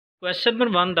Question number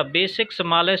 1, the basic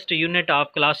smallest unit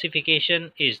of classification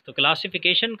is. तो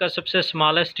classification का सबसे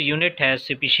smallest unit है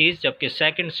स्पीशीज, जबकि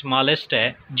सेकंड स्मॉलेस्ट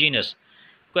है genus.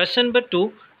 Question number 2,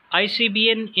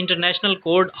 ICBN international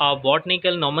code of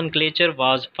botanical nomenclature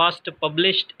was first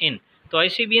published in. तो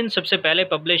ICBN सबसे पहले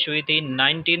publish हुई थी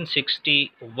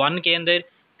 1961 के अंदर।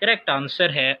 करेक्ट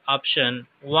आंसर है option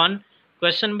 1।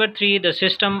 Question number 3, the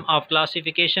system of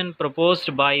classification proposed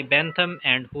by Bentham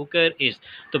and Hooker is.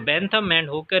 तो बेंथम एंड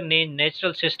हुकर ने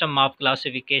natural system of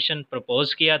classification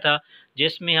propose किया था,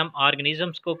 जिसमें हम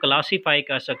ऑर्गेनिजम्स को क्लासीफाई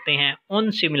कर सकते हैं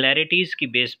उन सिमिलैरिटीज़ की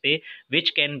बेस पे which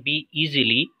can be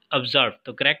easily observe.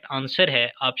 तो करेक्ट आंसर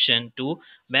है option 2,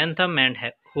 Bentham and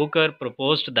Hooker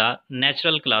proposed the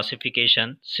natural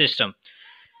classification system.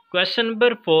 Question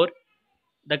number 4,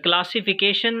 the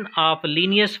classification of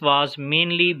Linnaeus was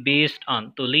mainly based on.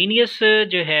 तो लीनियस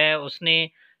जो है उसने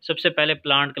सबसे पहले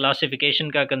प्लांट क्लासिफिकेशन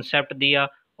का कंसेप्ट दिया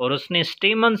और उसने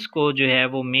स्टेमन्स को जो है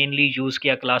वो मेनली यूज़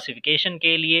किया क्लासिफिकेशन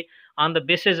के लिए। On the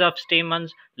basis of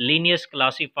stamens Linnaeus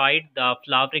classified the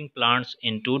flowering plants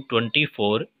into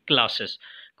 24 classes.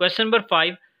 Question number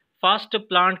 5, first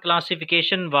plant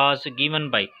classification was given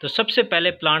by. तो सबसे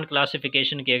पहले प्लांट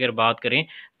क्लासिफिकेशन की अगर बात करें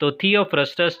तो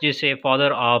थियोफ्रस्टस, जिसे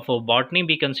फादर ऑफ बॉटनी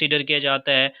भी कंसीडर किया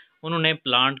जाता है, उन्होंने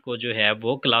प्लांट को जो है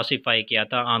वो क्लासिफाई किया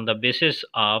था on the basis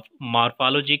of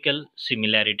morphological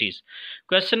similarities.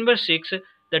 Question number 6,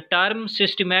 the term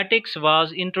systematics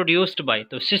was introduced by.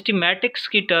 तो सिस्टमैटिक्स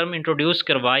की टर्म इंट्रोड्यूस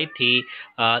करवाई थी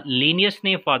लीनियस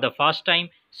ने for the first time.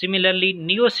 Similarly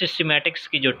neo systematics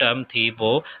की जो टर्म थी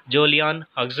वो जोलियन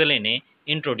हक्सले ने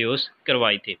इंट्रोड्यूस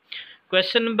करवाई थी।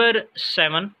 Question number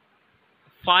 7,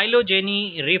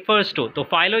 phylogeny refers to. तो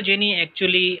फाइलोजेनी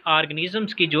एक्चुअली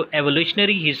ऑर्गेनिजम्स की जो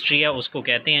एवोल्यूशनरी हिस्ट्री है उसको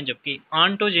कहते हैं, जबकि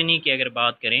ऑन्टोजेनी की अगर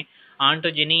बात करें,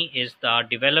 ontogeny is the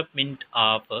development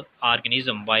of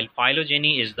organism while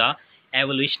phylogeny is the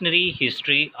evolutionary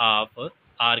history of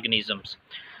organisms.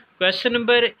 Question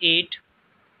number 8,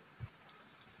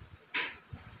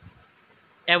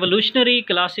 evolutionary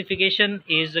classification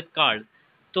is called.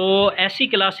 तो ऐसी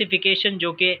क्लासिफिकेशन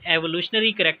जो कि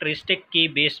एवोल्यूशनरी करैक्टरिस्टिक की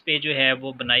बेस पे जो है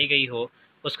वो बनाई गई हो,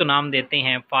 उसको नाम देते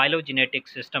हैं फाइलोजेनेटिक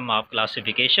सिस्टम ऑफ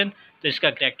क्लासिफिकेशन। तो इसका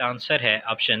करेक्ट आंसर है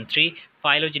option 3,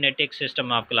 phylogenetic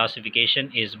system of classification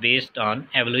is based on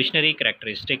evolutionary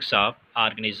characteristics of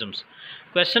organisms.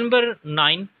 Question number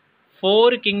 9,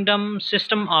 four kingdom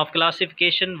system of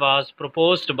classification was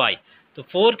proposed by. तो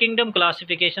फोर किंगडम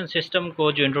क्लासिफिकेशन सिस्टम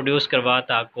को जो introduce करवा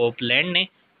था Copeland ने।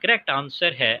 Correct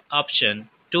answer है option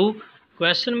 2।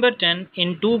 Question number 10,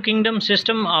 in to kingdom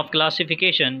system of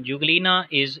classification Euglena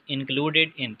is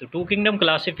included in. तो to kingdom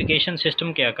classification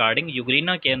system के according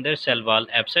Euglena के अंदर सेल वॉल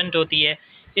एब्सेंट होती है,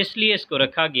 इसलिए इसको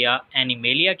रखा गया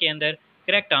एनिमेलिया के अंदर।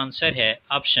 करेक्ट आंसर है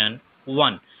option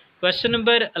 1। Question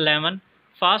number 11,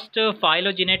 first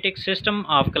phylogenetic system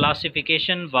of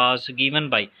classification was given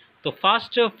by. तो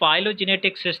first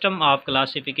phylogenetic system of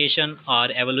classification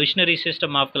और evolutionary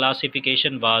system of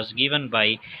classification was given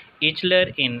by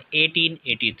इचलर in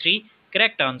 1883।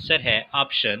 Correct answer है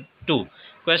option 2।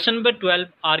 Question number 12,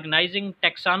 organising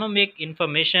taxonomic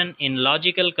information in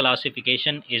logical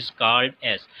classification is called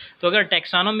as. तो अगर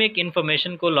taxonomic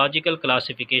information को logical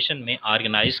classification में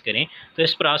organise करें तो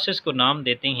इस process को नाम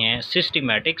देते हैं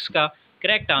सिस्टमैटिक्स का।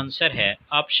 करेक्ट आंसर है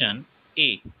option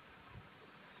A.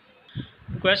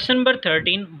 Question number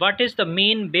 13, what is the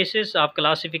main basis of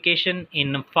classification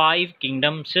in 5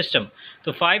 kingdom system.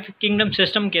 तो 5 किंगडम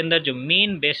सिस्टम के अंदर जो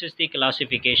मेन बेसिस थी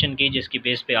क्लासिफिकेशन की, जिसकी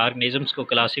बेस पे ऑर्गेनिजम्स को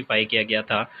क्लासिफाई किया गया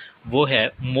था, वो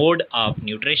है mode of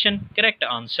nutrition. Correct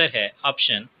answer है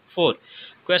option 4।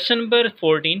 Question number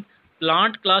 14,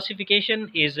 plant classification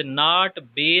is not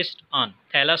based on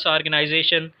thallus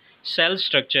organisation, cell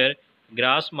structure,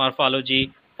 grass morphology,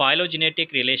 phylogenetic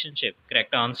relationship.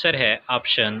 Correct answer है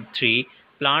option 3,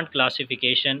 plant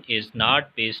classification is not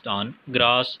based on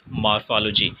gross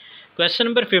morphology. Question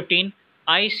number 15,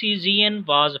 ICGN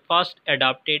was first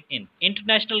adopted in।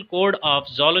 International Code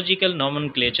of Zoological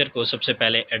Nomenclature को सबसे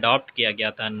पहले adopt किया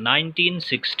गया था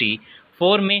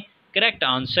 1964 में। Correct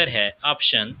answer है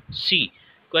option C.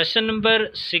 Question number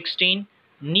 16,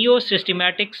 neo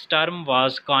systematics term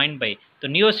was coined bye. तो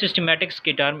neo systematics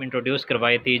की टर्म इंट्रोड्यूस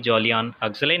करवाई थी जोलियन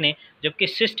हक्सले ने, जबकि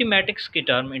सिस्टमैटिक्स की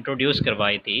टर्म इंट्रोड्यूस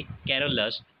करवाई थी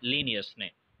कैरोलस लीनियस ने।